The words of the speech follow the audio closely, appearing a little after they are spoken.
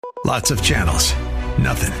Lots of channels,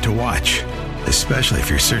 nothing to watch, especially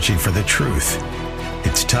if you're searching for the truth.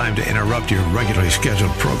 It's time to interrupt your regularly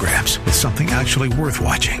scheduled programs with something actually worth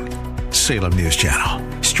watching. Salem News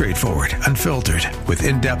Channel. Straightforward, unfiltered, with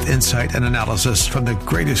in-depth insight and analysis from the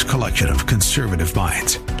greatest collection of conservative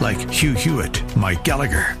minds like Hugh Hewitt, Mike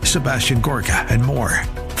Gallagher, Sebastian Gorka, and more.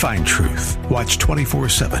 Find truth. Watch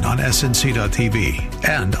 24/7 on snc.tv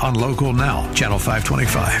and on Local Now, Channel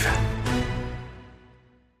 525.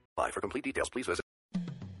 For complete details, please visit.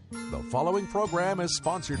 The following program is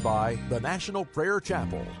sponsored by the National Prayer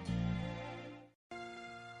Chapel.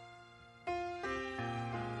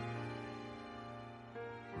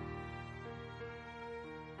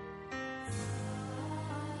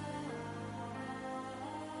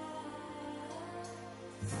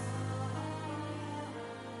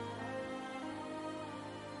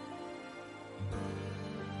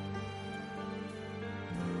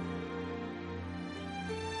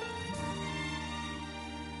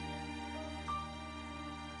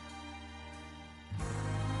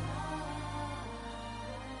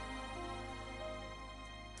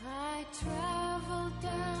 Traveled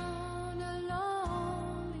down a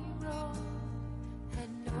lonely road,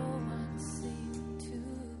 and no one seemed to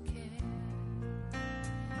care.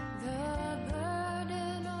 The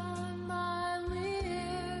burden on my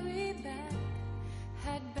weary back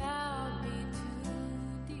had bowed me to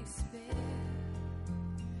despair.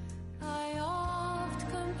 I oft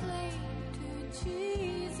complained to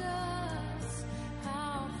Jesus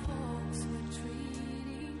how folks were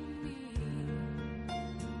treating me.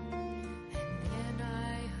 And I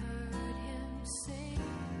heard him say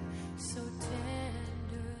so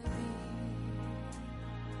tenderly,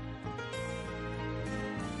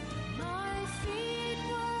 my feet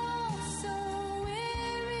were all so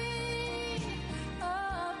weary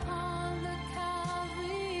upon the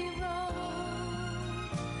Calvary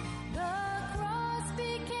road. The cross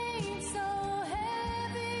became so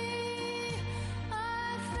heavy, I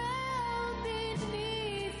fell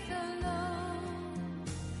beneath the load.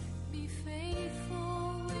 Be faithful,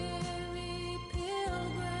 weary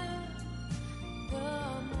pilgrim, the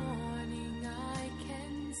morning I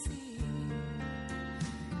can see.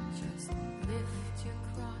 Just lift your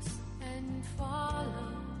cross and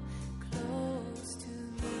follow close to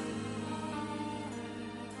me.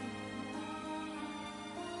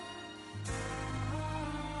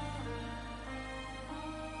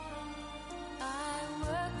 I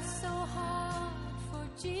worked so hard for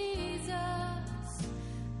Jesus,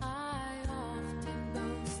 I often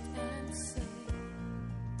boast and say,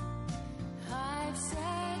 I've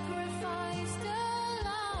sacrificed a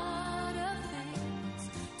lot of things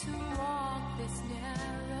to walk this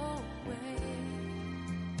narrow way.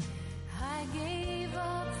 I gave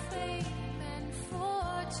up fame and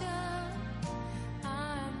fortune,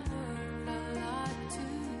 I'm worth a lot to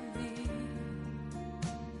thee.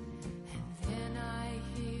 And then I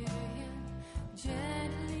hear him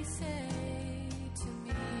gently say to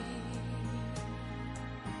me,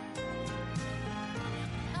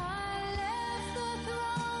 I left the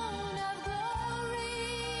throne of glory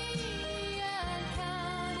and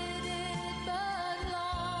counted it but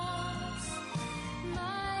loss.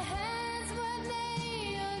 My hands were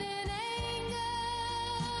nailed in anger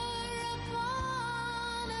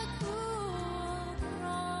upon a cruel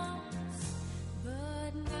cross,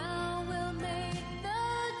 but now we'll make the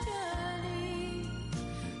journey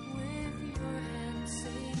with your hand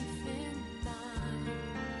safe in mine.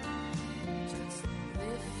 Just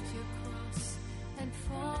lift your cross and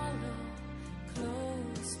follow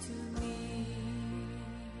close to me.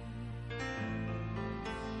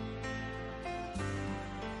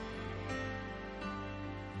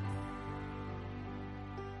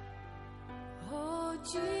 Oh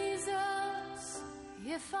Jesus,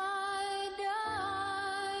 if I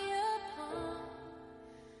die upon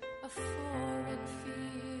a foreign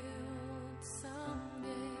field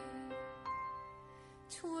someday,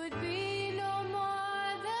 'twould be no more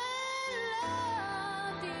than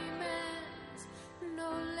love demands,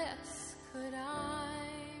 no less could I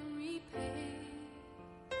repay.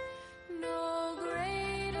 No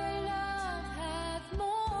greater love hath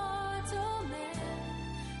mortal man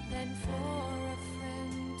than for a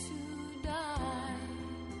friend to die.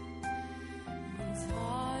 These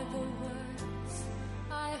are the words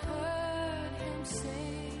I heard him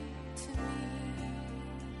say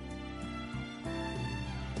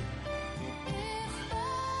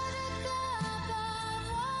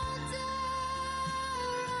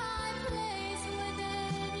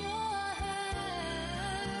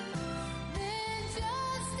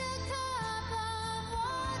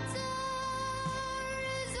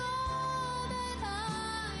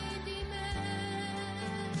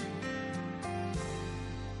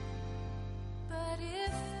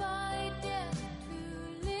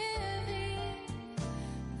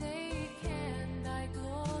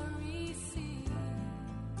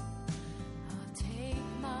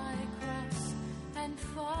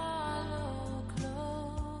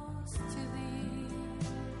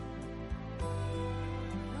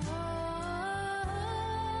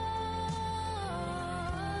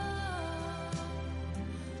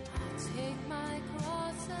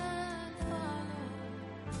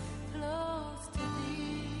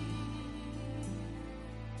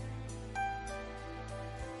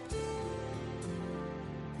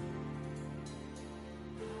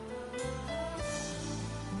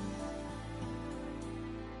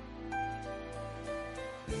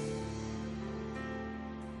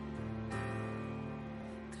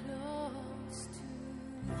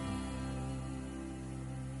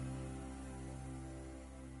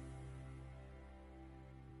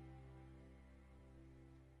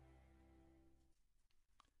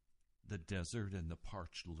The desert and the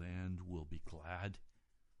parched land will be glad.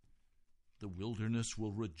 The wilderness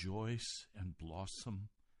will rejoice and blossom.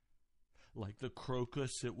 Like the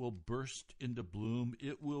crocus, it will burst into bloom.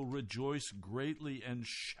 It will rejoice greatly and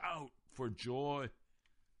shout for joy.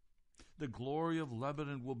 The glory of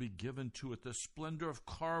Lebanon will be given to it, the splendor of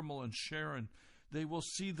Carmel and Sharon. They will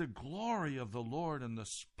see the glory of the Lord and the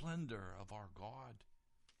splendor of our God.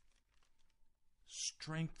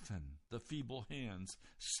 Strengthen the feeble hands,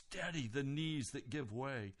 steady the knees that give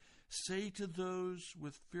way. Say to those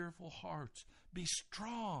with fearful hearts, be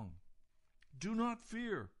strong, do not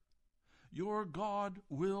fear. Your God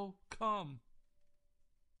will come.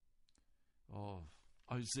 Oh,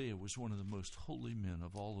 Isaiah was one of the most holy men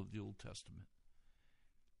of all of the Old Testament.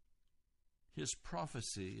 His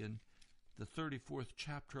prophecy in the 34th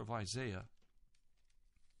chapter of Isaiah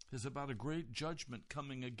is about a great judgment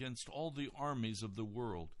coming against all the armies of the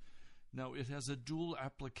world. Now, it has a dual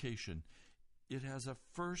application. It has a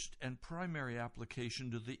first and primary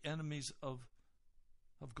application to the enemies of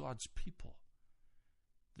God's people,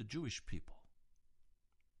 the Jewish people.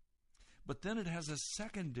 But then it has a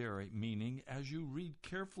secondary meaning as you read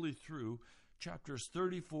carefully through chapters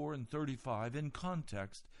 34 and 35 in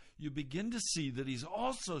context. You begin to see that he's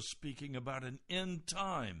also speaking about an end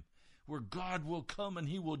time where God will come and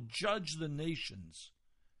he will judge the nations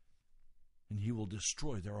and he will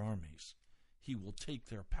destroy their armies. He will take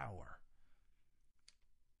their power.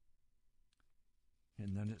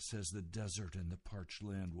 And then it says the desert and the parched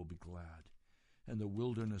land will be glad, and the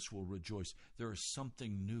wilderness will rejoice. There is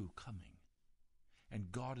something new coming,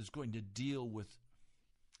 and God is going to deal with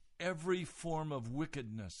every form of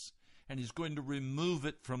wickedness, and he's going to remove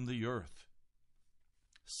it from the earth.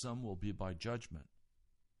 Some will be by judgment,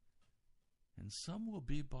 and some will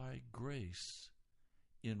be by grace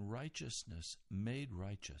in righteousness, made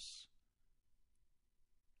righteous.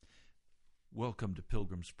 Welcome to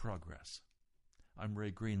Pilgrim's Progress. I'm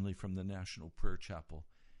Ray Greenlee from the National Prayer Chapel.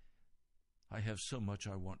 I have so much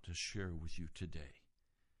I want to share with you today.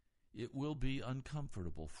 It will be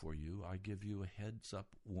uncomfortable for you. I give you a heads-up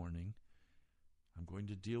warning. I'm going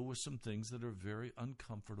to deal with some things that are very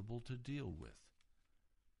uncomfortable to deal with.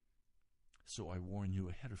 So I warn you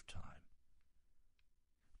ahead of time.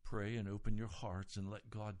 Pray and open your hearts and let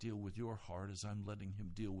God deal with your heart as I'm letting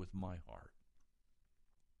him deal with my heart.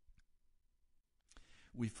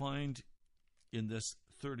 We find in this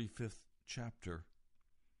 35th chapter,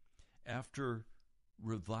 after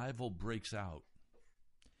revival breaks out,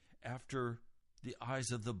 after the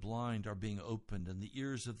eyes of the blind are being opened and the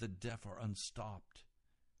ears of the deaf are unstopped,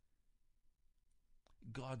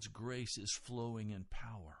 God's grace is flowing in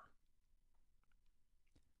power.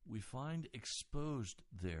 We find exposed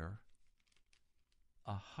there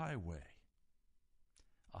a highway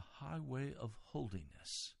of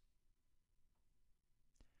holiness.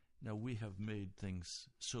 Now, we have made things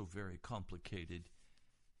so very complicated.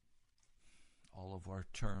 All of our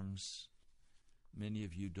terms, many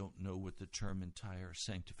of you don't know what the term entire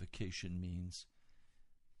sanctification means.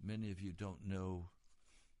 Many of you don't know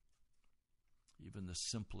even the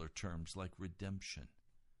simpler terms like redemption.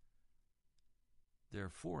 They're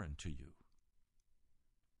foreign to you.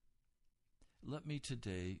 Let me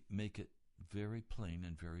today make it very plain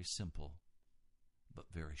and very simple, but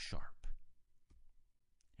very sharp.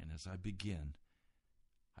 And as I begin,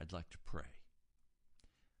 I'd like to pray.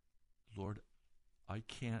 Lord, I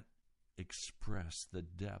can't express the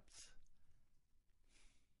depth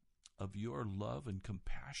of your love and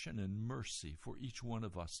compassion and mercy for each one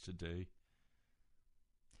of us today,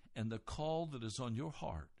 and the call that is on your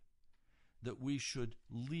heart that we should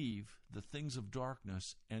leave the things of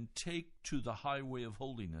darkness and take to the highway of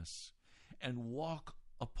holiness and walk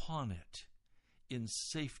upon it in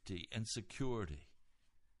safety and security,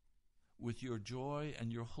 with your joy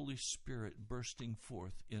and your Holy Spirit bursting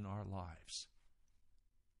forth in our lives.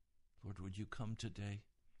 Lord, would you come today?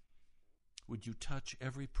 Would you touch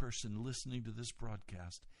every person listening to this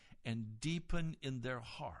broadcast and deepen in their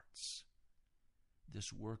hearts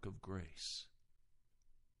this work of grace?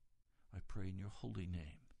 I pray in your holy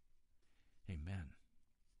name. Amen.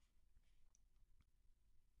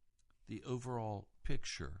 The overall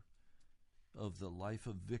picture of the life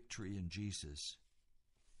of victory in Jesus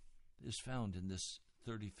is found in this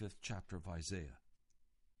 35th chapter of Isaiah.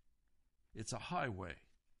 It's a highway,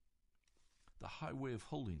 the highway of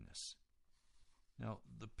holiness. Now,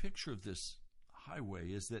 the picture of this highway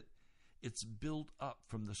is that it's built up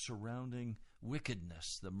from the surrounding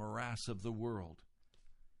wickedness, the morass of the world.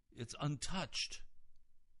 It's untouched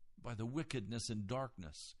by the wickedness and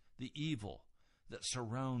darkness, the evil that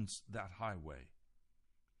surrounds that highway.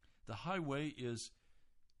 The highway is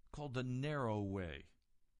called the narrow way.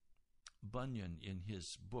 Bunyan, in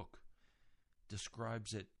his book,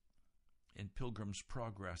 describes it in Pilgrim's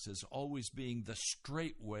Progress as always being the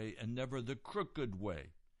straight way and never the crooked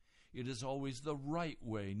way. It is always the right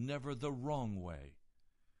way, never the wrong way.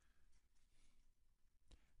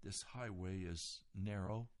 This highway is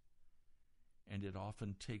narrow, and it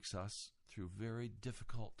often takes us through very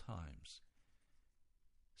difficult times,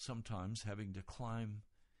 sometimes having to climb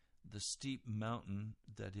the steep mountain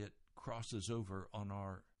that it crosses over on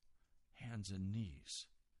our hands and knees.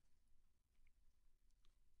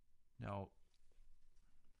 Now,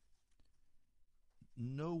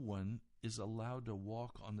 no one is allowed to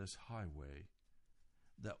walk on this highway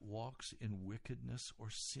that walks in wickedness or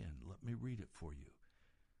sin. Let me read it for you.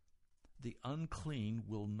 The unclean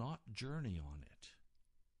will not journey on it.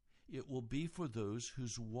 It will be for those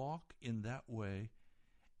whose walk in that way,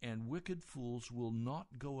 and wicked fools will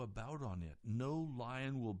not go about on it. No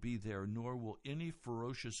lion will be there, nor will any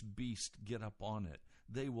ferocious beast get up on it.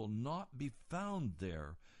 They will not be found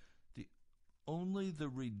there. Only the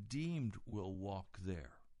redeemed will walk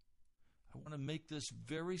there. I want to make this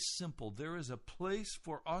very simple. There is a place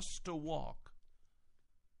for us to walk.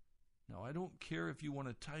 Now, I don't care if you want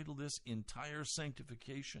to title this Entire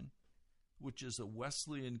Sanctification, which is a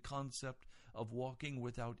Wesleyan concept of walking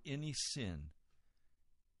without any sin.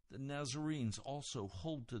 The Nazarenes also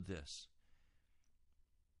hold to this.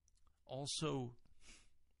 Also,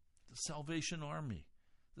 the Salvation Army,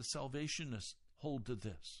 the Salvationists hold to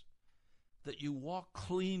this, that you walk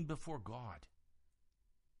clean before God.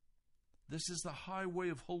 This is the highway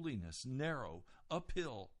of holiness, narrow,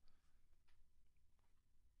 uphill.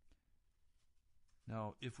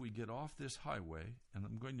 Now, if we get off this highway, and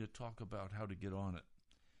I'm going to talk about how to get on it,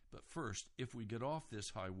 but first, if we get off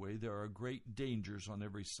this highway, there are great dangers on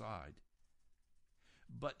every side.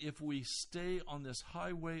 But if we stay on this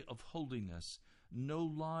highway of holiness, no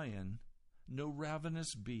lion, no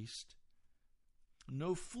ravenous beast,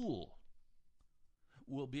 no fool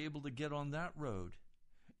will be able to get on that road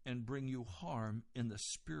and bring you harm in the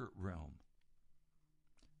spirit realm.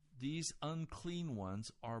 These unclean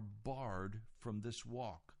ones are barred from this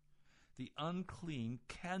walk. The unclean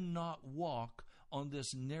cannot walk on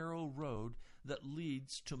this narrow road that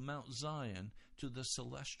leads to Mount Zion, to the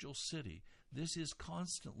celestial city. This is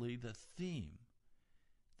constantly the theme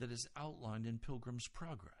that is outlined in Pilgrim's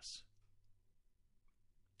Progress.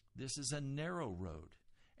 This is a narrow road,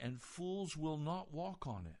 and fools will not walk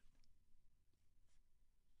on it.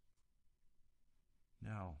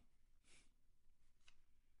 Now,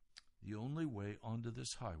 the only way onto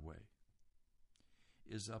this highway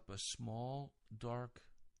is up a small, dark,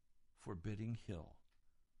 forbidding hill,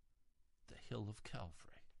 the hill of Calvary.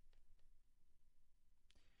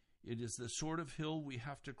 It is the sort of hill we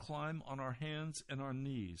have to climb on our hands and our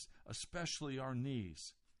knees, especially our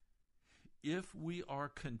knees. If we are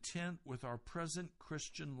content with our present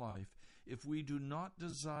Christian life, if we do not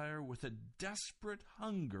desire with a desperate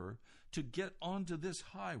hunger to get onto this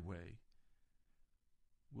highway,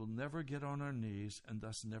 we'll never get on our knees and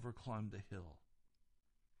thus never climb the hill.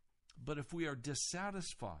 But if we are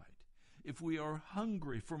dissatisfied, if we are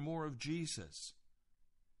hungry for more of Jesus,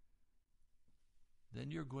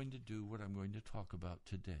 then you're going to do what I'm going to talk about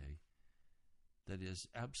today that is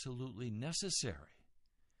absolutely necessary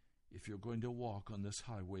if you're going to walk on this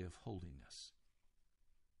highway of holiness.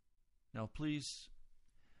 Now, please,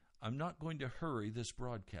 I'm not going to hurry this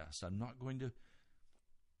broadcast. I'm not going to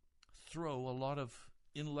throw a lot of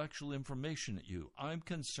intellectual information at you. I'm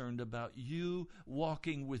concerned about you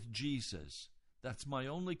walking with Jesus. That's my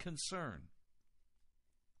only concern.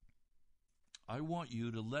 I want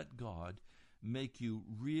you to let God make you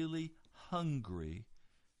really hungry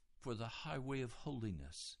for the highway of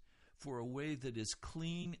holiness, for a way that is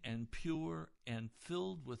clean and pure and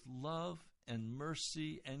filled with love and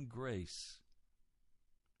mercy and grace.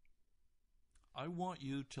 I want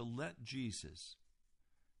you to let Jesus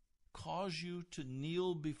cause you to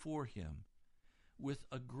kneel before him with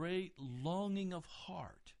a great longing of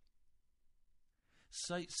heart.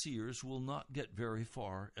 Sightseers will not get very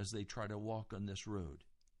far as they try to walk on this road.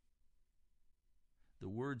 The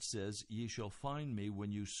word says, "Ye shall find me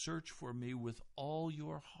when you search for me with all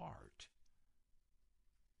your heart."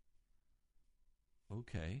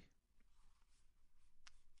 Okay.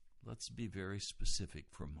 Let's be very specific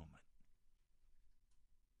for a moment.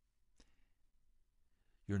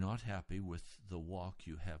 You're not happy with the walk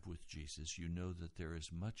you have with Jesus. You know that there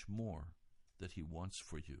is much more that he wants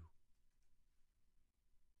for you.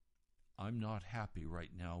 I'm not happy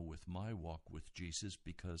right now with my walk with Jesus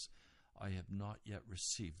because I have not yet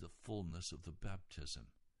received the fullness of the baptism.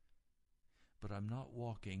 but I'm not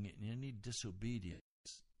walking in any disobedience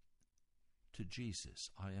to Jesus.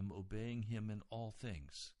 I am obeying him in all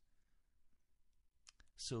things.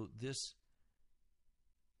 So this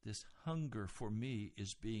hunger for me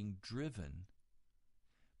is being driven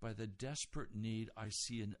by the desperate need I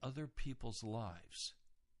see in other people's lives.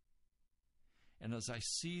 And as I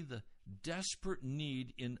see the desperate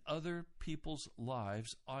need in other people's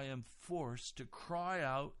lives, I am forced to cry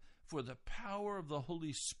out for the power of the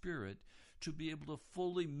Holy Spirit to be able to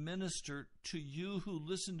fully minister to you who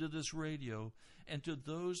listen to this radio and to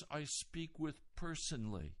those I speak with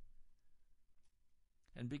personally.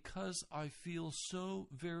 And because I feel so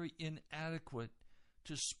very inadequate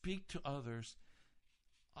to speak to others,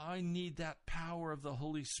 I need that power of the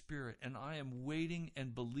Holy Spirit, and I am waiting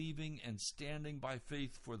and believing and standing by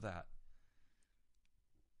faith for that.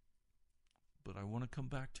 But I want to come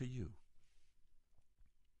back to you,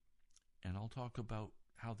 and I'll talk about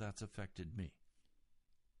how that's affected me.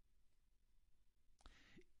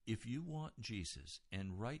 If you want Jesus,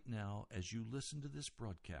 and right now as you listen to this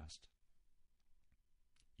broadcast,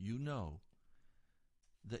 you know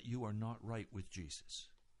that you are not right with Jesus.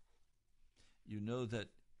 You know that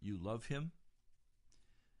you love him.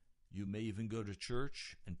 You may even go to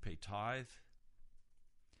church and pay tithe.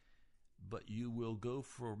 But you will go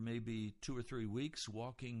for maybe 2 or 3 weeks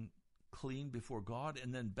walking clean before God,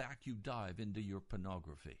 and then back you dive into your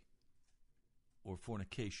pornography or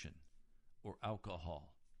fornication or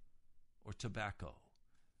alcohol or tobacco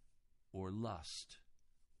or lust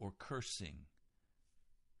or cursing.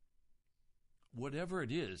 Whatever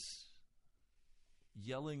it is,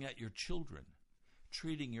 yelling at your children,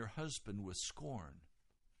 treating your husband with scorn,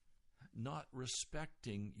 not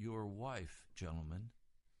respecting your wife, gentlemen,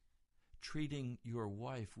 treating your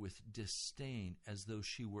wife with disdain as though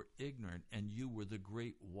she were ignorant and you were the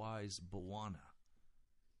great wise Bwana.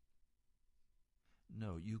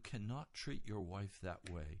 No, you cannot treat your wife that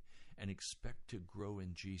way and expect to grow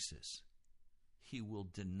in Jesus. He will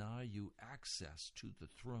deny you access to the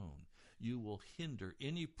throne. You will hinder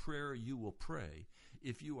any prayer you will pray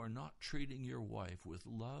if you are not treating your wife with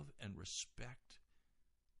love and respect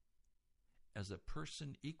as a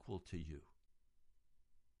person equal to you.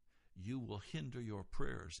 You will hinder your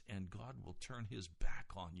prayers, and God will turn his back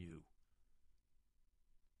on you.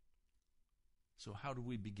 So how do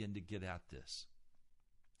we begin to get at this?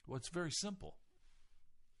 Well, it's very simple.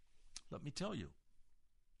 Let me tell you.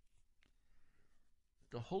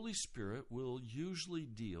 The Holy Spirit will usually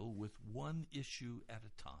deal with one issue at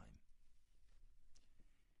a time.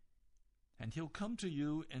 And he'll come to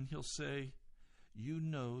you and he'll say, you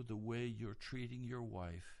know the way you're treating your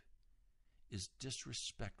wife is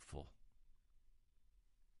disrespectful.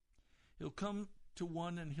 He'll come to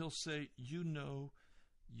one and he'll say, you know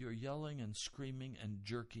you're yelling and screaming and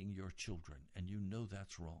jerking your children, and you know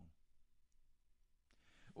that's wrong.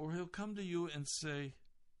 Or he'll come to you and say,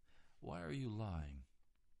 why are you lying?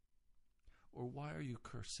 Or why are you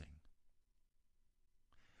cursing?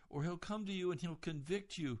 Or he'll come to you and he'll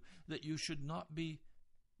convict you that you should not be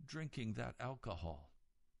drinking that alcohol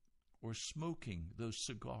or smoking those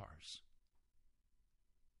cigars.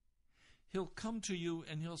 He'll come to you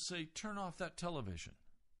and he'll say, turn off that television.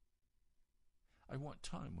 I want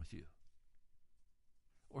time with you.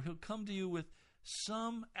 Or he'll come to you with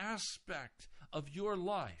some aspect of your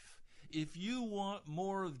life. If you want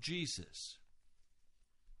more of Jesus,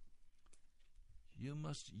 you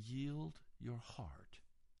must yield your heart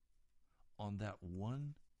on that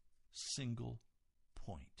one single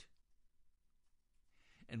point.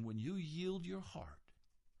 And when you yield your heart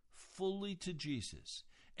fully to Jesus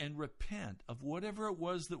and repent of whatever it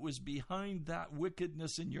was that was behind that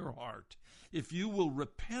wickedness in your heart, if you will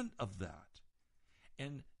repent of that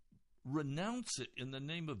and renounce it in the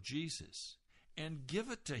name of Jesus and give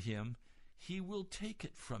it to him, he will take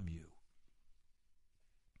it from you.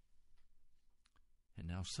 And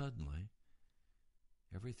now suddenly,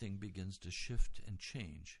 everything begins to shift and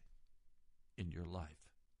change in your life.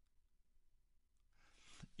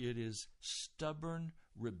 It is stubborn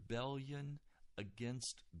rebellion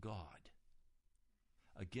against God,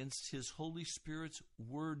 against his Holy Spirit's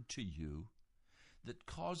word to you, that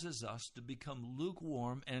causes us to become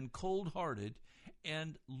lukewarm and cold-hearted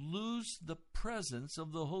and lose the presence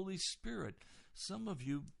of the Holy Spirit. Some of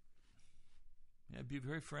you, may I be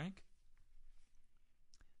very frank?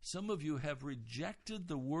 Some of you have rejected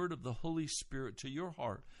the word of the Holy Spirit to your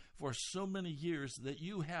heart for so many years that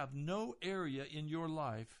you have no area in your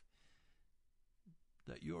life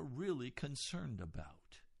that you're really concerned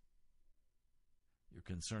about. You're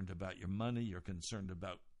concerned about your money. You're concerned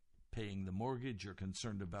about paying the mortgage, you're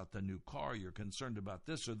concerned about the new car, you're concerned about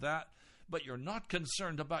this or that, but you're not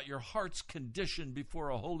concerned about your heart's condition before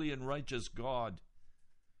a holy and righteous God.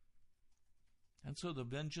 And so the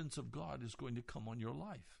vengeance of God is going to come on your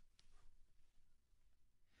life.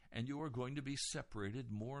 And you are going to be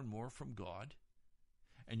separated more and more from God.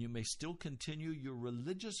 And you may still continue your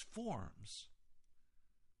religious forms,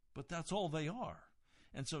 but that's all they are.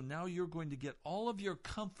 And so now you're going to get all of your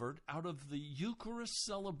comfort out of the Eucharist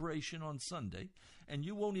celebration on Sunday, and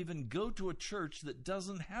you won't even go to a church that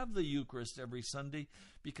doesn't have the Eucharist every Sunday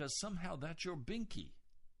because somehow that's your binky.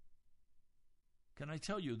 Can I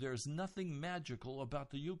tell you, there's nothing magical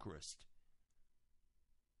about the Eucharist.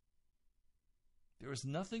 There is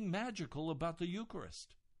nothing magical about the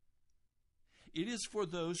Eucharist. It is for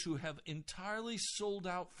those who have entirely sold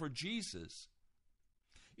out for Jesus.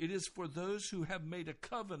 It is for those who have made a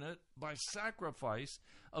covenant by sacrifice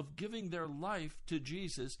of giving their life to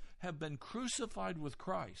Jesus, have been crucified with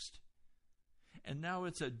Christ. And now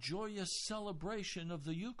it's a joyous celebration of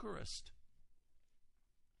the Eucharist.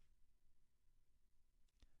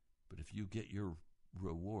 But if you get your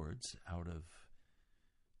rewards out of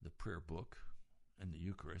the prayer book and the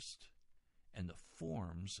Eucharist and the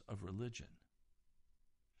forms of religion,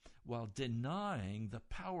 while denying the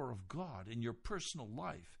power of God in your personal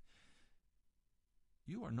life,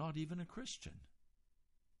 you are not even a Christian,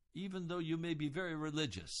 even though you may be very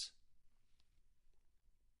religious.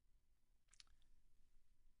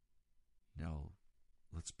 Now,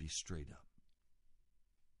 let's be straight up.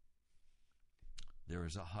 There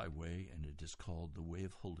is a highway, and it is called the way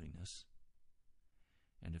of holiness.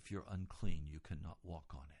 And if you're unclean, you cannot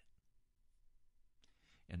walk on it.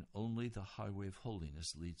 And only the highway of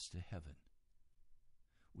holiness leads to heaven.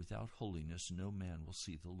 Without holiness, no man will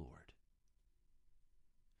see the Lord.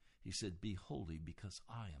 He said, "Be holy because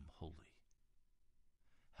I am holy."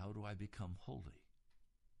 How do I become holy?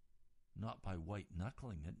 Not by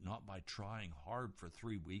white-knuckling it, not by trying hard for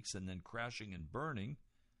 3 weeks and then crashing and burning,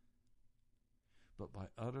 but by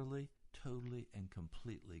utterly, totally, and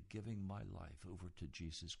completely giving my life over to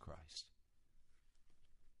Jesus Christ.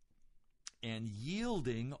 And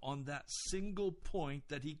yielding on that single point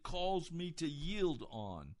that he calls me to yield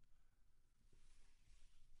on.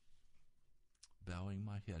 Bowing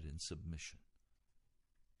my head in submission.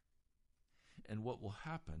 And what will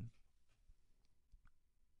happen,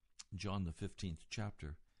 John the 15th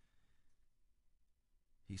chapter,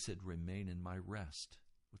 he said, "Remain in my rest."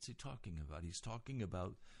 What's he talking about? He's talking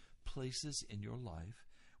about places in your life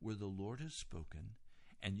where the Lord has spoken,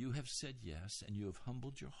 and you have said yes, and you have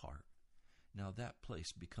humbled your heart. Now that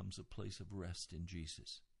place becomes a place of rest in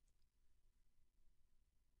Jesus.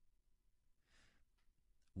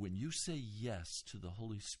 When you say yes to the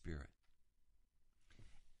Holy Spirit,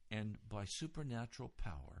 and by supernatural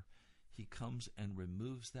power, he comes and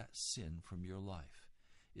removes that sin from your life,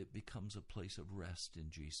 it becomes a place of rest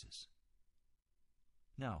in Jesus.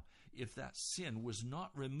 Now, if that sin was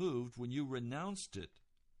not removed when you renounced it,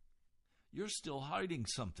 you're still hiding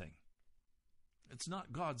something. It's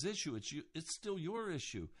not God's issue. It's still your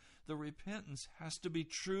issue. The repentance has to be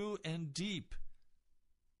true and deep.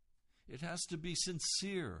 It has to be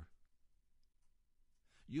sincere.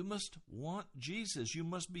 You must want Jesus. You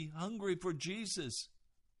must be hungry for Jesus.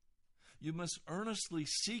 You must earnestly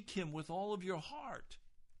seek him with all of your heart.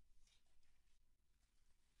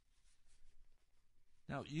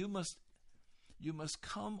 Now, you must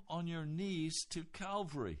come on your knees to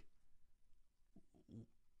Calvary.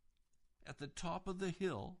 At the top of the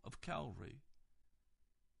hill of Calvary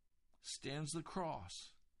stands the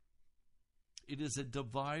cross. It is a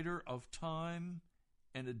divider of time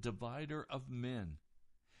and a divider of men.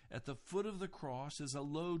 At the foot of the cross is a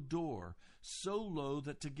low door, so low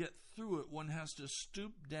that to get through it, one has to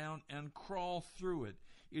stoop down and crawl through it.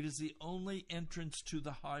 It is the only entrance to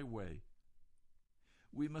the highway.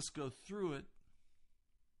 We must go through it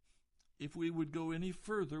if we would go any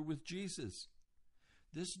further with Jesus.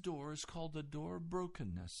 This door is called the door of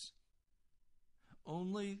brokenness.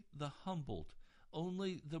 Only the humbled,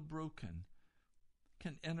 only the broken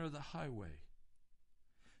can enter the highway.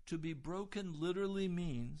 To be broken literally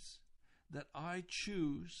means that I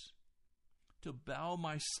choose to bow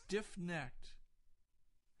my stiff neck,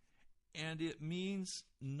 and it means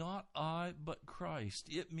not I but Christ.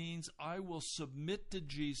 It means I will submit to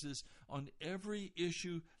Jesus on every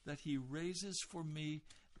issue that he raises for me,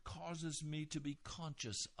 causes me to be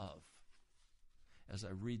conscious of. As I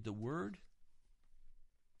read the Word,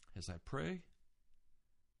 as I pray,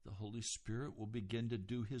 the Holy Spirit will begin to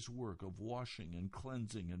do his work of washing and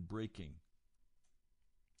cleansing and breaking.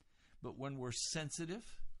 But when we're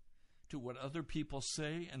sensitive to what other people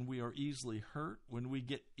say, and we are easily hurt, when we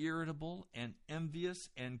get irritable and envious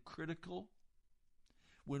and critical,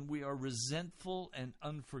 when we are resentful and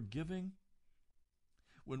unforgiving,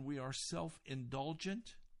 when we are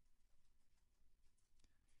self-indulgent,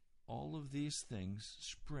 all of these things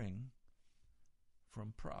spring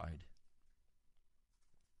from pride.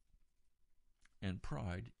 And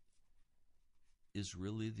pride is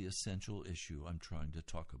really the essential issue I'm trying to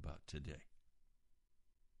talk about today.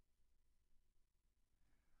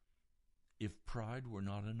 If pride were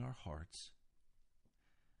not in our hearts,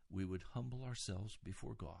 we would humble ourselves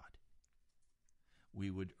before God. We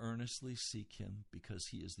would earnestly seek Him because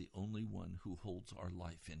He is the only one who holds our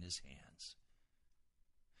life in His hands.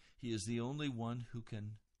 He is the only one who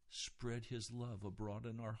can spread His love abroad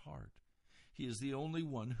in our heart. He is the only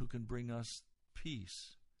one who can bring us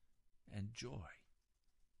peace and joy.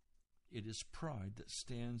 It is pride that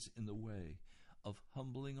stands in the way of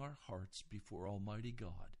humbling our hearts before Almighty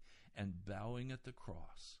God and bowing at the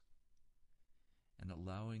cross and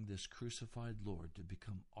allowing this crucified Lord to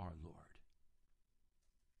become our Lord.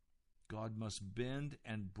 God must bend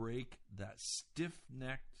and break that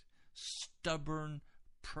stiff-necked, stubborn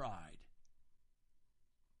pride.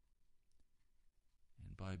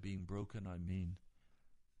 And by being broken, I mean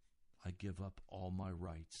I give up all my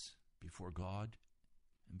rights before God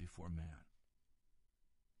and before man.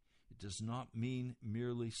 It does not mean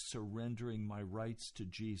merely surrendering my rights to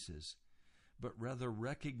Jesus, but rather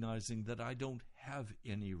recognizing that I don't have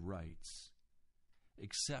any rights,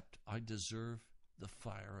 except I deserve the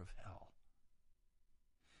fire of hell.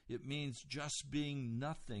 It means just being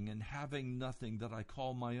nothing and having nothing that I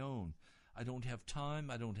call my own. I don't have time,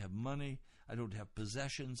 I don't have money, I don't have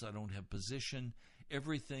possessions, I don't have position.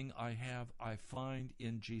 Everything I have, I find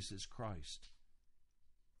in Jesus Christ.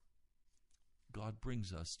 God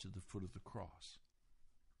brings us to the foot of the cross.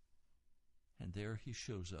 And there He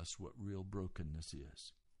shows us what real brokenness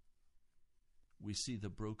is. We see the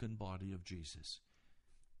broken body of Jesus.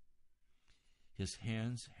 His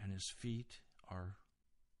hands and His feet are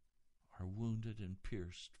wounded and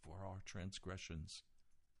pierced for our transgressions.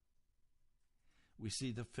 We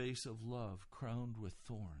see the face of love crowned with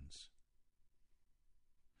thorns.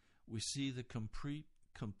 We see the complete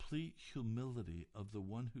humility of the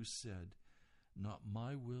one who said, "Not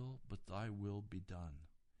my will, but thy will be done,"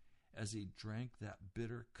 as He drank that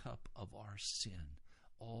bitter cup of our sin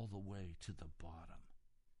all the way to the bottom.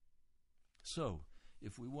 So,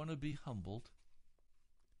 if we want to be humbled,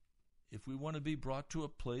 if we want to be brought to a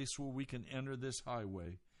place where we can enter this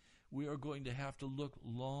highway, we are going to have to look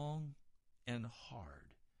long and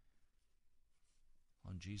hard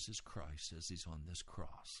on Jesus Christ as He's on this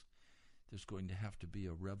cross. There's going to have to be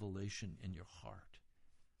a revelation in your heart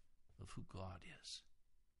of who God is.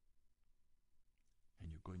 And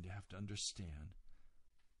you're going to have to understand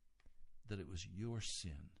that it was your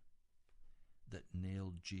sin that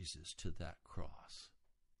nailed Jesus to that cross.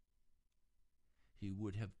 He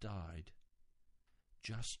would have died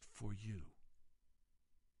just for you.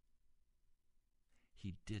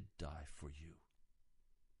 He did die for you.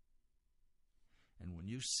 And when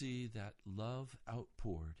you see that love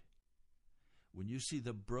outpoured, when you see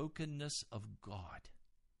the brokenness of God,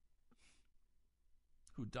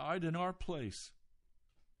 who died in our place,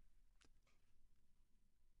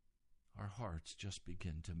 our hearts just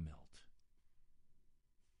begin to melt.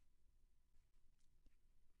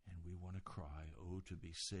 And we want to cry, "Oh, to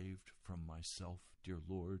be saved from myself, dear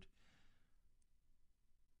Lord.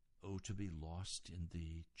 Oh, to be lost in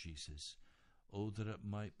Thee, Jesus. Oh, that it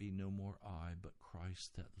might be no more I, but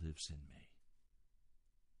Christ that lives in me."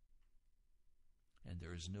 And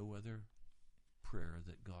there is no other prayer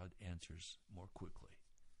that God answers more quickly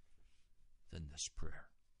than this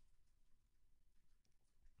prayer.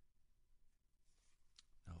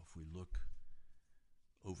 Now, if we look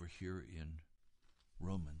over here in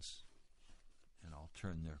Romans, and I'll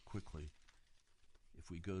turn there quickly. If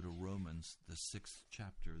we go to Romans, the 6th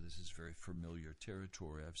chapter, this is very familiar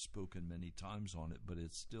territory. I've spoken many times on it, but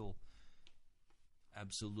it's still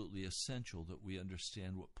absolutely essential that we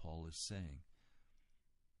understand what Paul is saying.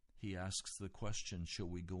 He asks the question, shall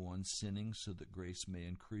we go on sinning so that grace may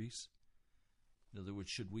increase? In other words,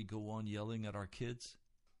 should we go on yelling at our kids?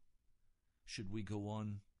 Should we go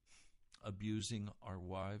on abusing our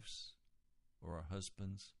wives or our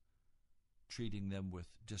husbands, treating them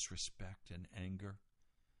with disrespect and anger?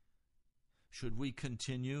 Should we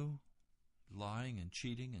continue lying and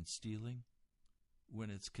cheating and stealing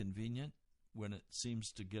when it's convenient, when it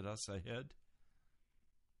seems to get us ahead?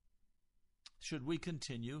 Should we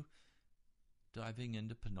continue diving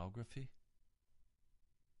into pornography?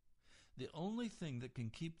 The only thing that can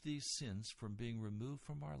keep these sins from being removed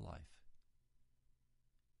from our life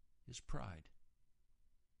is pride.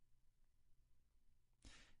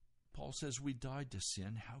 Paul says we died to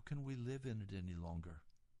sin. How can we live in it any longer?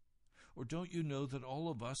 Or don't you know that all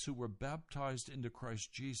of us who were baptized into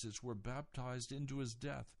Christ Jesus were baptized into his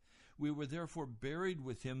death? We were therefore buried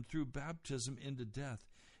with him through baptism into death,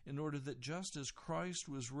 in order that just as Christ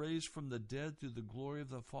was raised from the dead through the glory of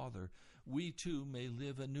the Father, we too may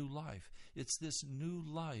live a new life. It's this new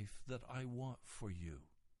life that I want for you.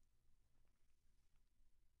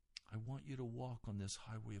 I want you to walk on this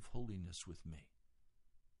highway of holiness with me.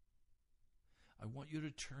 I want you to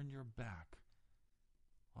turn your back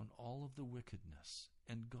on all of the wickedness.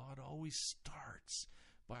 And God always starts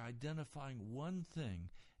by identifying one thing,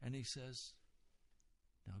 and he says,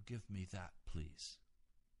 now give me that, please.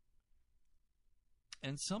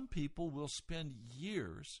 And some people will spend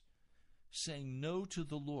years saying no to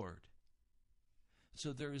the Lord,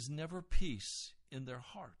 so there is never peace in their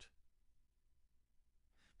heart,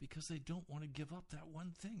 because they don't want to give up that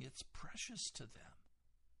one thing. It's precious to them.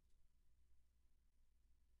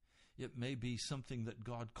 It may be something that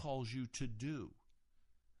God calls you to do,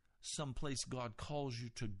 someplace God calls you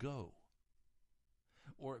to go,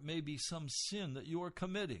 or it may be some sin that you are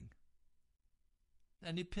committing,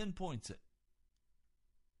 and he pinpoints it.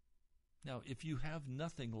 Now, if you have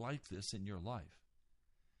nothing like this in your life,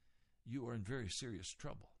 you are in very serious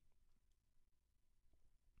trouble.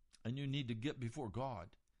 And you need to get before God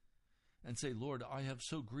and say, Lord, I have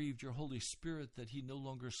so grieved your Holy Spirit that he no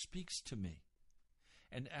longer speaks to me.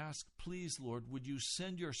 And ask, please, Lord, would you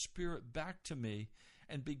send your Spirit back to me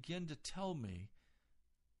and begin to tell me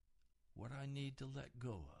what I need to let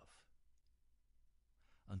go of,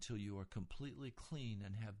 until you are completely clean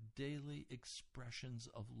and have daily expressions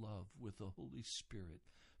of love with the Holy Spirit,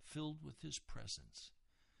 filled with his presence.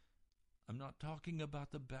 I'm not talking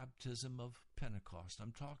about the baptism of Pentecost.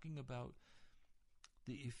 I'm talking about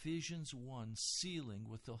the Ephesians 1 sealing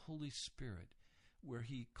with the Holy Spirit, where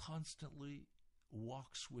he constantly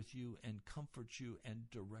walks with you and comforts you and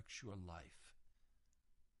directs your life.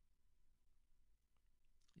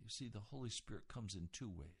 You see, the Holy Spirit comes in two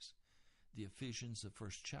ways. The Ephesians, the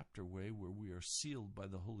first chapter way, where we are sealed by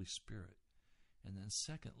the Holy Spirit. And then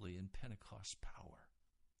secondly, in Pentecost power.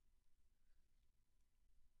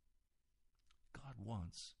 God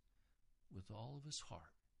wants, with all of his heart,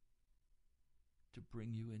 to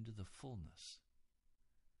bring you into the fullness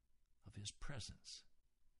of his presence.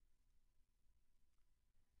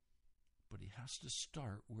 But he has to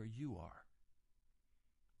start where you are.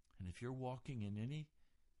 And if you're walking in any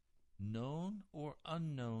known or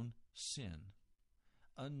unknown sin,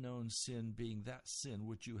 unknown sin being that sin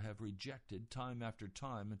which you have rejected time after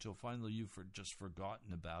time until finally you've just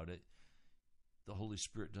forgotten about it, the Holy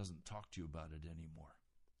Spirit doesn't talk to you about it anymore.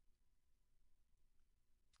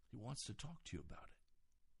 He wants to talk to you about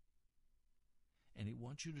it. And he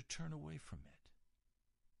wants you to turn away from it.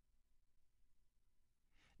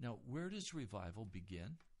 Now, where does revival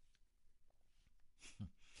begin?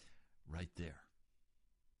 Right there.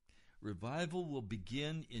 Revival will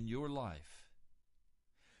begin in your life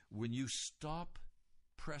when you stop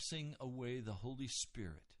pressing away the Holy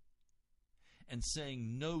Spirit and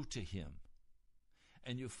saying no to him.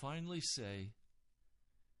 And you finally say,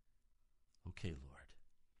 okay, Lord,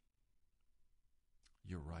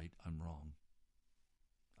 you're right, I'm wrong.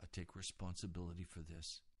 I take responsibility for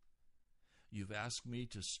this. You've asked me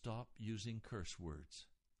to stop using curse words.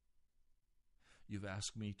 You've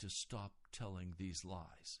asked me to stop telling these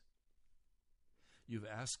lies. You've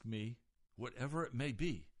asked me, whatever it may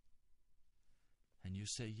be. And you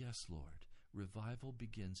say, yes, Lord. Revival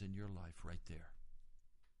begins in your life right there.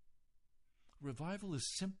 Revival is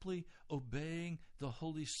simply obeying the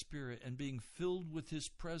Holy Spirit and being filled with his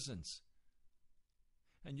presence.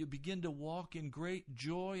 And you begin to walk in great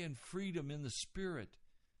joy and freedom in the Spirit.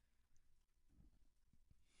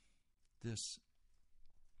 This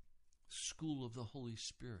school of the Holy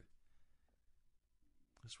Spirit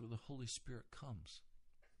is where the Holy Spirit comes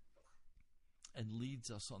and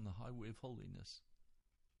leads us on the highway of holiness.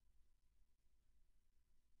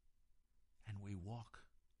 And we walk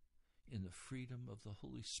in the freedom of the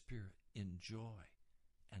Holy Spirit in joy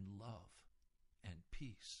and love and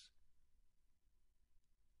peace.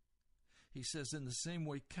 He says, in the same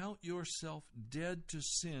way, count yourself dead to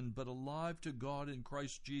sin, but alive to God in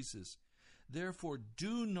Christ Jesus. Therefore,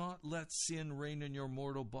 do not let sin reign in your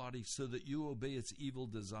mortal body so that you obey its evil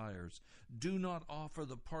desires. Do not offer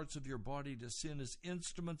the parts of your body to sin as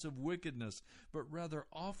instruments of wickedness, but rather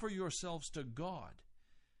offer yourselves to God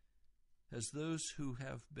as those who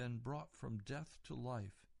have been brought from death to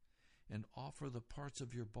life, and offer the parts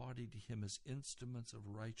of your body to him as instruments of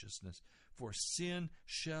righteousness. For sin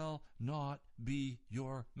shall not be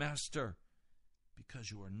your master,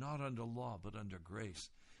 because you are not under law, but under grace.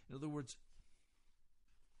 In other words,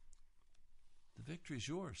 the victory is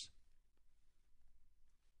yours.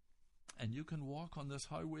 And you can walk on this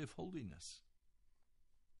highway of holiness.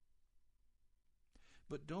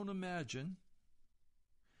 But don't imagine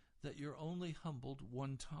that you're only humbled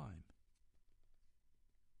one time.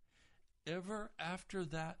 Ever after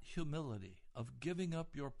that humility of giving up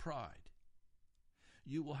your pride,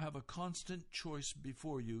 you will have a constant choice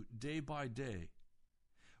before you day by day,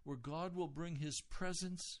 where God will bring his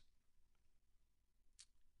presence,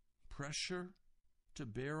 pressure to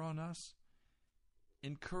bear on us,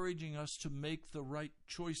 encouraging us to make the right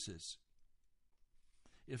choices.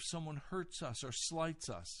 If someone hurts us or slights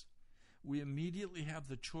us, we immediately have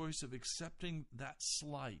the choice of accepting that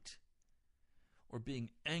slight or being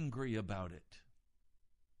angry about it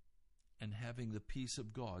and having the peace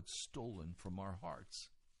of God stolen from our hearts.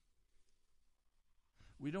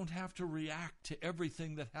 We don't have to react to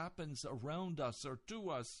everything that happens around us or to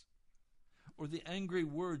us, or the angry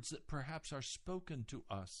words that perhaps are spoken to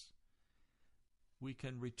us. We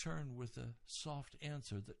can return with a soft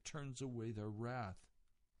answer that turns away their wrath.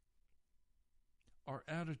 Our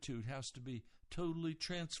attitude has to be totally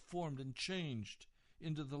transformed and changed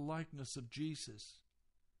into the likeness of Jesus.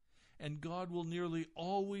 And God will nearly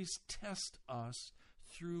always test us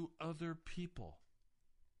through other people.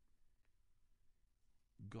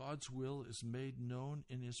 God's will is made known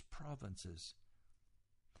in his provinces.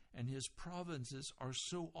 And his provinces are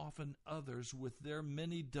so often others with their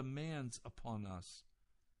many demands upon us.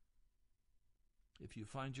 If you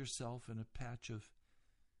find yourself in a patch of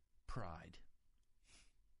pride,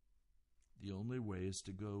 the only way is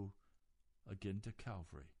to go again to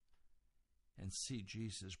Calvary and see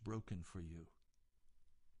Jesus broken for you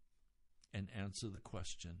and answer the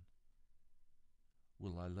question,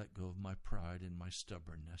 will I let go of my pride and my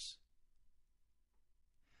stubbornness?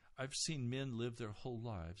 I've seen men live their whole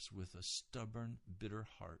lives with a stubborn, bitter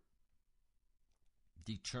heart,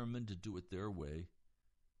 determined to do it their way,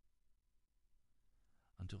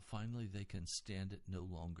 until finally they can stand it no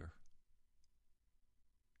longer.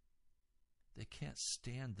 They can't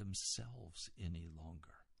stand themselves any longer.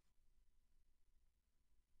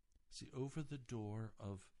 See, over the door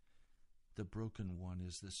of the broken one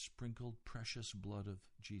is the sprinkled precious blood of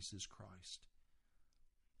Jesus Christ.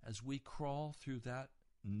 As we crawl through that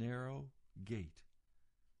narrow gate,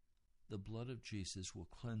 the blood of Jesus will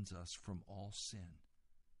cleanse us from all sin.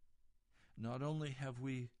 Not only have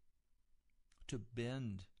we to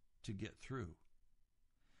bend to get through,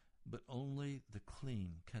 but only the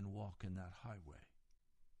clean can walk in that highway.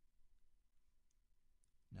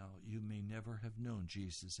 Now, you may never have known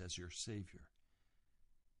Jesus as your Savior.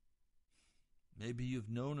 Maybe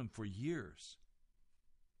you've known him for years.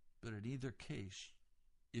 But in either case,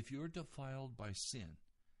 if you're defiled by sin,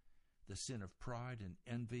 the sin of pride and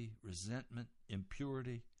envy, resentment,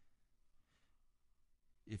 impurity,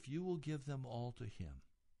 if you will give them all to him,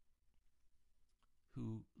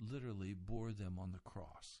 who literally bore them on the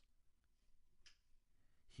cross,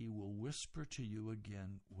 he will whisper to you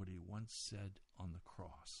again what he once said on the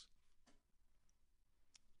cross.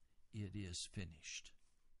 It is finished.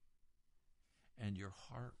 And your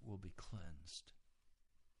heart will be cleansed.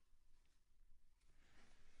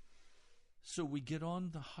 So we get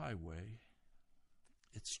on the highway.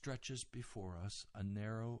 It stretches before us, a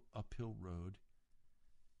narrow uphill road,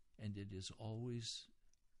 and it is always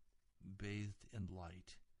bathed in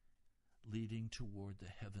light, leading toward the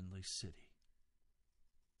heavenly city,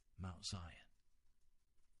 Mount Zion.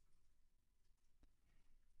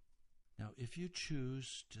 Now, if you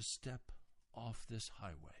choose to step off this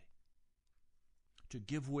highway, to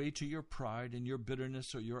give way to your pride and your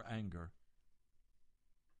bitterness or your anger,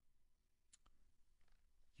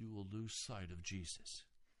 you will lose sight of Jesus.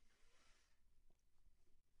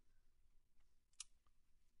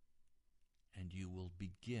 And you will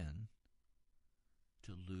begin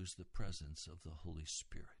to lose the presence of the Holy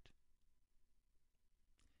Spirit.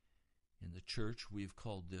 In the church, we've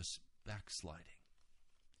called this backsliding,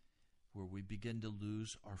 where we begin to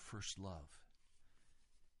lose our first love.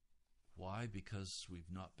 Why? Because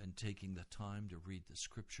we've not been taking the time to read the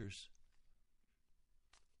Scriptures.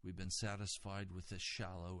 We've been satisfied with the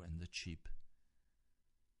shallow and the cheap.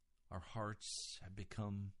 Our hearts have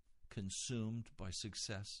become consumed by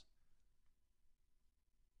success,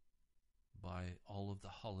 by all of the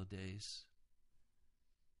holidays,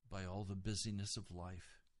 by all the busyness of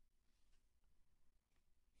life.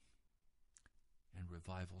 And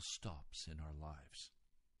revival stops in our lives.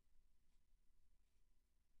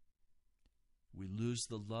 We lose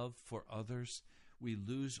the love for others. We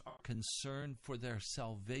lose our concern for their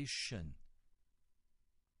salvation,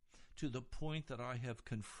 to the point that I have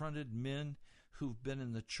confronted men who've been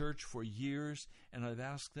in the church for years, and I've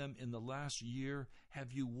asked them in the last year,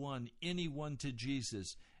 have you won anyone to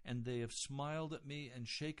Jesus? And they have smiled at me and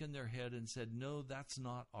shaken their head and said, no, that's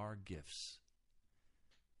not our gifts.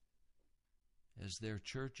 As their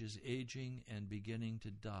church is aging and beginning to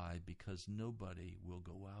die because nobody will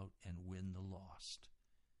go out and win the lost,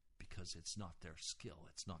 because it's not their skill,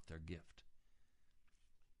 it's not their gift.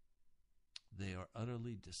 They are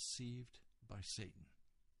utterly deceived by Satan.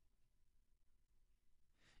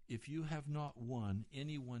 If you have not won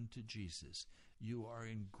anyone to Jesus, you are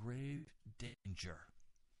in grave danger,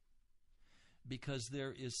 because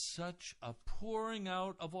there is such a pouring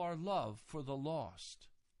out of our love for the lost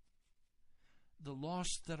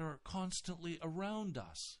that are constantly around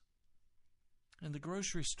us, in the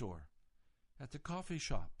grocery store, at the coffee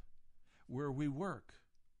shop, where we work,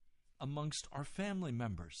 amongst our family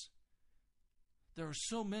members. There are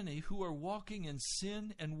so many who are walking in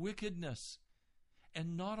sin and wickedness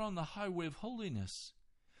and not on the highway of holiness.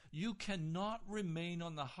 You cannot remain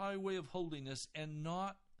on the highway of holiness and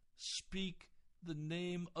not speak the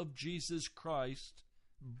name of Jesus Christ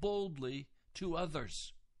boldly to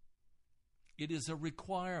others. It is a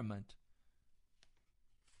requirement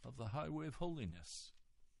of the highway of holiness.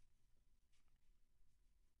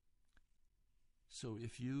 So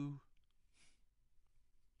if you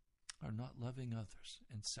are not loving others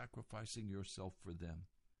and sacrificing yourself for them,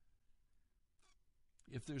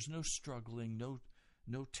 if there's no struggling,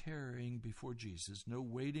 no tarrying before Jesus, no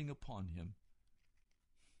waiting upon him,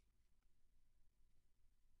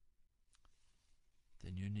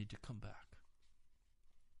 then you need to come back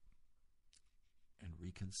and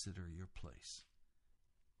reconsider your place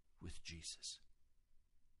with Jesus.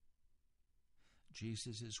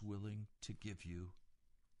 Jesus is willing to give you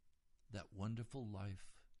that wonderful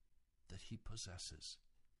life that he possesses.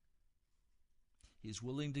 He's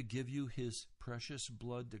willing to give you his precious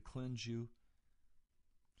blood to cleanse you.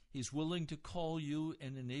 He's willing to call you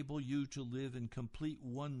and enable you to live in complete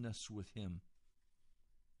oneness with him.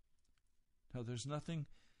 Now, there's nothing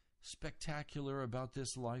spectacular about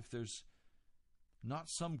this life. There's not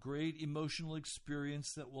some great emotional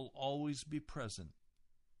experience that will always be present.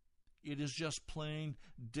 It is just plain,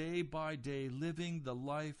 day by day, living the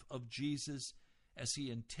life of Jesus as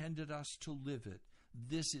he intended us to live it.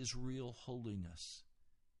 This is real holiness.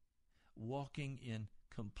 Walking in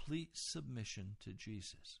complete submission to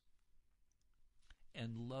Jesus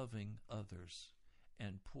and loving others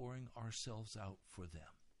and pouring ourselves out for them.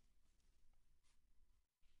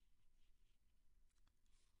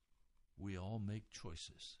 We all make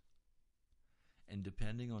choices, and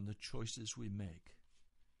depending on the choices we make,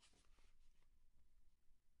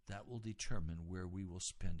 that will determine where we will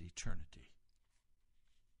spend eternity.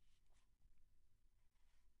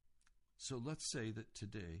 So let's say that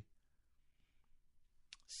today,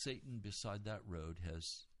 Satan beside that road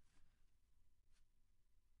has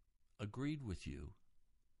agreed with you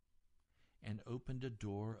and opened a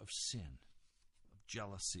door of sin, of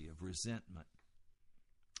jealousy, of resentment,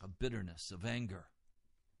 of bitterness, of anger,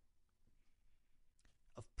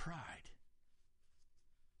 of pride.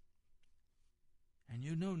 And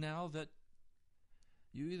you know now that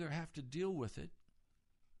you either have to deal with it,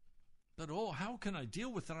 but how can I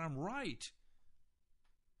deal with it? I'm right.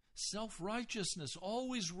 Self-righteousness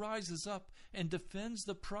always rises up and defends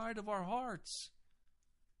the pride of our hearts.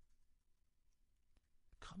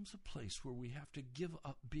 There comes a place where we have to give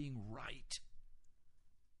up being right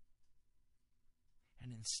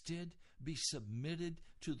and instead be submitted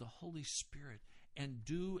to the Holy Spirit and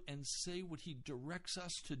do and say what he directs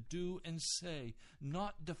us to do and say,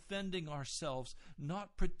 not defending ourselves,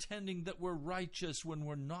 not pretending that we're righteous when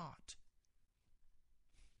we're not.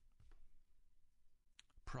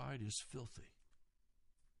 Pride is filthy.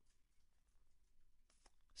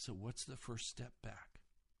 So what's the first step back?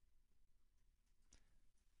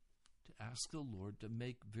 To ask the Lord to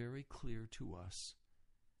make very clear to us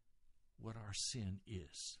what our sin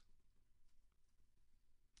is.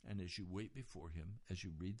 And as you wait before him, as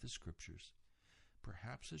you read the scriptures,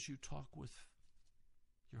 perhaps as you talk with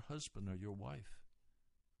your husband or your wife.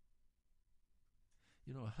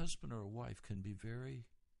 You know, a husband or a wife can be very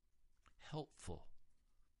helpful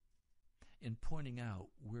in pointing out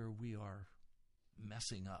where we are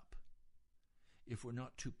messing up, if we're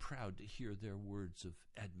not too proud to hear their words of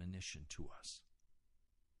admonition to us.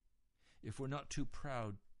 If we're not too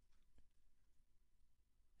proud,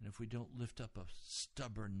 and if we don't lift up a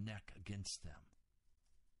stubborn neck against them.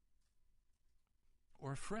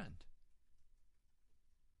 Or a friend.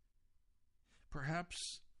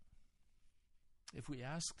 Perhaps if we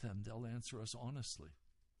ask them, they'll answer us honestly.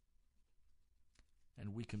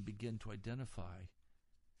 And we can begin to identify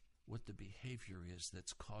what the behavior is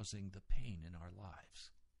that's causing the pain in our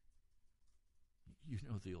lives. You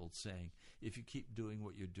know the old saying, if you keep doing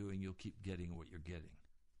what you're doing, you'll keep getting what you're getting.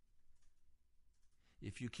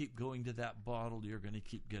 If you keep going to that bottle, you're going to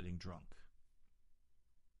keep getting drunk.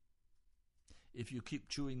 If you keep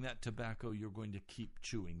chewing that tobacco, you're going to keep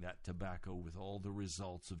chewing that tobacco with all the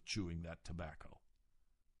results of chewing that tobacco.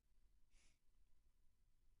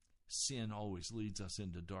 Sin always leads us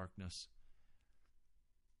into darkness,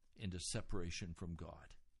 into separation from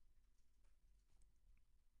God.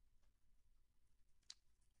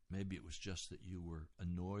 Maybe it was just that you were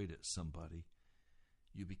annoyed at somebody.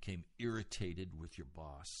 You became irritated with your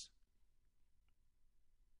boss.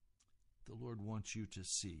 The Lord wants you to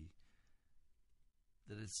see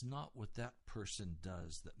that it's not what that person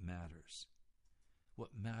does that matters. What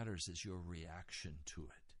matters is your reaction to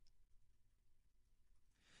it.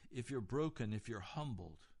 If you're broken, if you're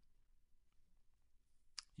humbled,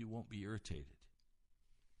 you won't be irritated.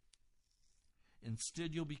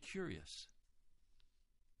 Instead, you'll be curious.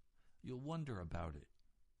 You'll wonder about it.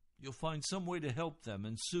 You'll find some way to help them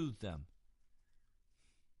and soothe them.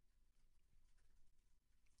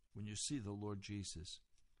 When you see the Lord Jesus,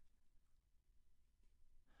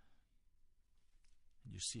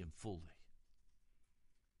 you see him fully.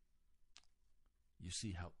 You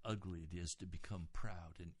see how ugly it is to become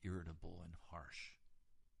proud and irritable and harsh.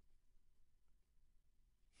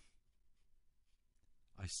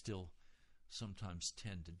 I still sometimes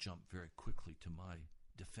tend to jump very quickly to my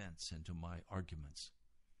defense and to my arguments.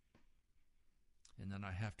 And then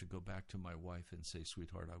I have to go back to my wife and say,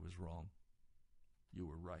 sweetheart, I was wrong. You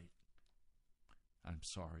were right. I'm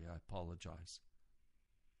sorry. I apologize.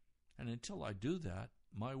 And until I do that,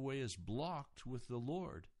 my way is blocked with the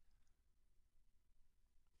Lord.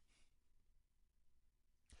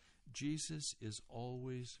 Jesus is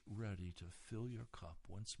always ready to fill your cup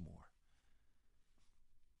once more.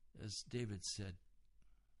 As David said,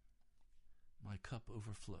 my cup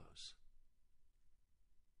overflows.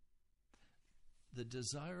 The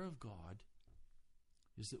desire of God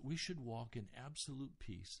is that we should walk in absolute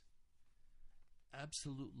peace,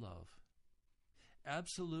 absolute love,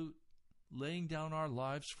 absolute laying down our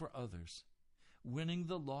lives for others, winning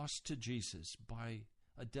the lost to Jesus by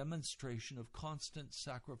a demonstration of constant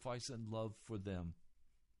sacrifice and love for them.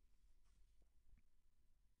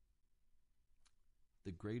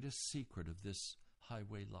 The greatest secret of this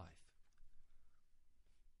highway life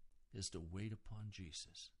is to wait upon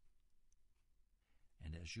Jesus.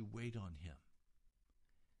 And as you wait on him,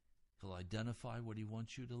 he'll identify what he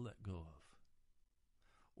wants you to let go of.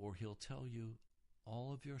 Or he'll tell you,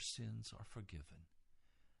 all of your sins are forgiven.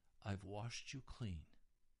 I've washed you clean.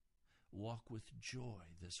 Walk with joy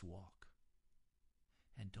this walk.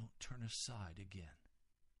 And don't turn aside again.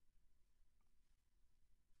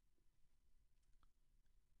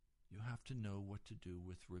 You have to know what to do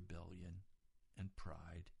with rebellion and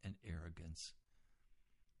pride and arrogance.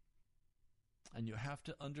 And you have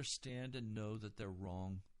to understand and know that they're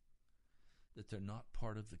wrong, that they're not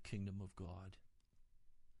part of the kingdom of God,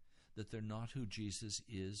 that they're not who Jesus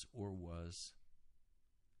is or was.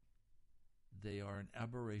 They are an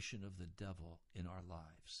aberration of the devil in our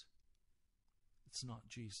lives. It's not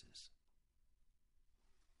Jesus.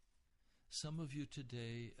 Some of you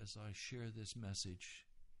today, as I share this message,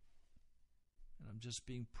 and I'm just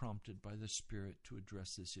being prompted by the Spirit to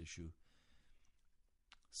address this issue,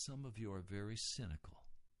 some of you are very cynical.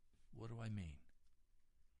 What do I mean?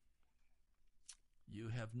 You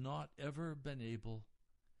have not ever been able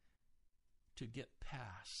to get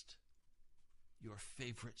past your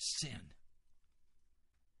favorite sin.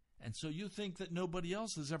 And so you think that nobody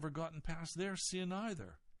else has ever gotten past their sin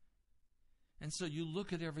either. And so you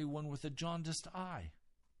look at everyone with a jaundiced eye.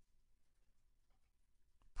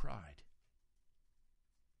 Pride.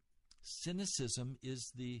 Cynicism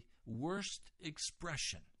is the worst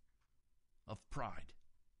expression of pride.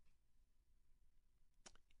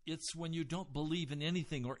 It's when you don't believe in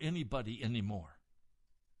anything or anybody anymore.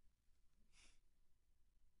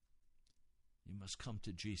 You must come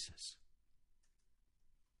to Jesus.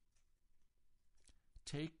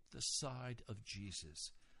 Take the side of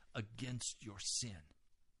Jesus against your sin.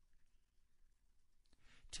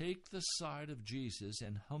 Take the side of Jesus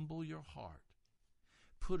and humble your heart.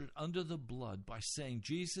 Put it under the blood by saying,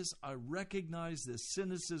 Jesus, I recognize this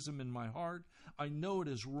cynicism in my heart. I know it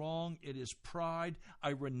is wrong. It is pride. I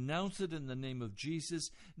renounce it in the name of Jesus.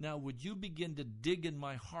 Now, would you begin to dig in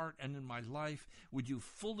my heart and in my life? Would you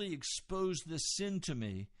fully expose this sin to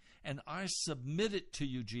me? and I submit it to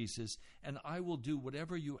you, Jesus, and I will do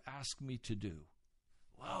whatever you ask me to do.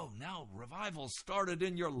 Whoa, now revival started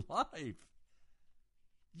in your life.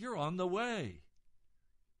 You're on the way.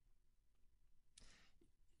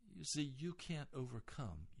 You see, you can't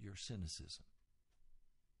overcome your cynicism.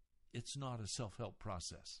 It's not a self-help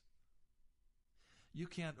process. You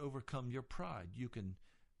can't overcome your pride. You can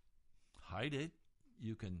hide it.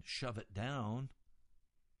 You can shove it down.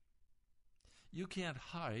 You can't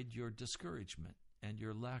hide your discouragement and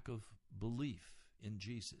your lack of belief in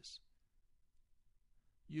Jesus.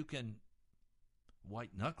 You can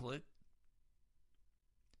white-knuckle it.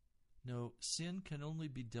 No, sin can only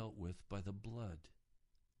be dealt with by the blood.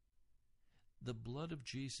 The blood of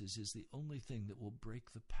Jesus is the only thing that will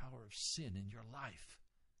break the power of sin in your life.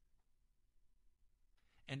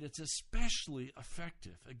 And it's especially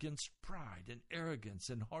effective against pride and arrogance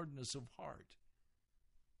and hardness of heart.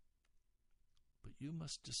 But you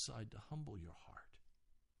must decide to humble your heart.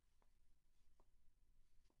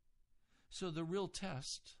 So the real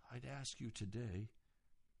test I'd ask you today,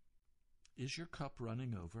 is your cup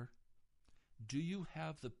running over? Do you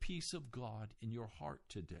have the peace of God in your heart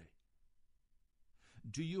today?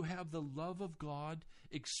 Do you have the love of God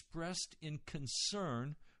expressed in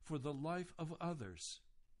concern for the life of others?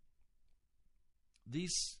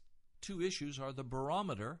 These two issues are the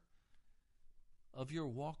barometer of your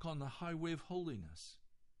walk on the highway of holiness.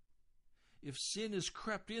 If sin has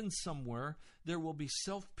crept in somewhere, there will be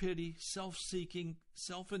self-pity, self-seeking,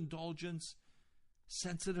 self-indulgence,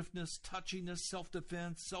 sensitiveness, touchiness,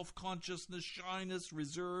 self-defense, self-consciousness, shyness,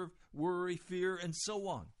 reserve, worry, fear, and so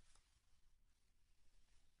on.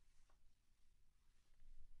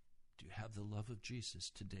 Do you have the love of Jesus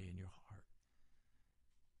today in your heart?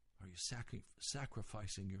 Are you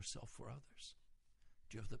sacrificing yourself for others?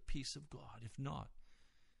 Do you have the peace of God? If not,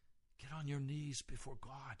 get on your knees before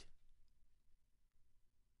God.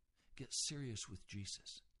 Get serious with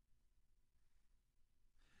Jesus.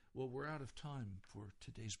 Well, we're out of time for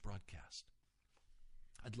today's broadcast.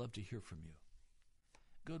 I'd love to hear from you.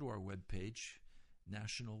 Go to our webpage,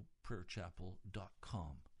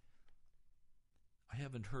 nationalprayerchapel.com. I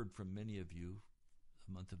haven't heard from many of you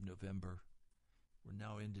the month of November. We're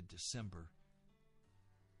now into December.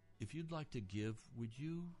 If you'd like to give, would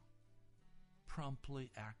you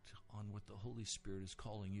promptly act on what the Holy Spirit is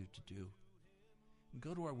calling you to do?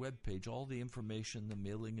 Go to our webpage. All the information, the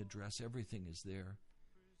mailing address, everything is there.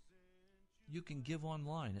 You can give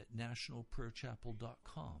online at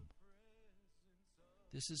nationalprayerchapel.com.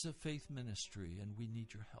 This is a faith ministry, and we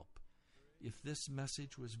need your help. If this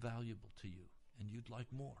message was valuable to you and you'd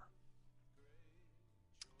like more,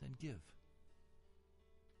 then give.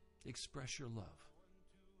 Express your love.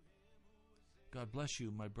 God bless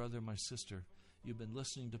you, my brother, my sister. You've been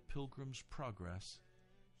listening to Pilgrim's Progress.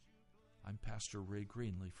 I'm Pastor Ray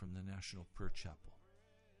Greenley from the National Prayer Chapel.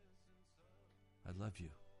 I love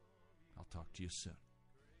you. I'll talk to you soon.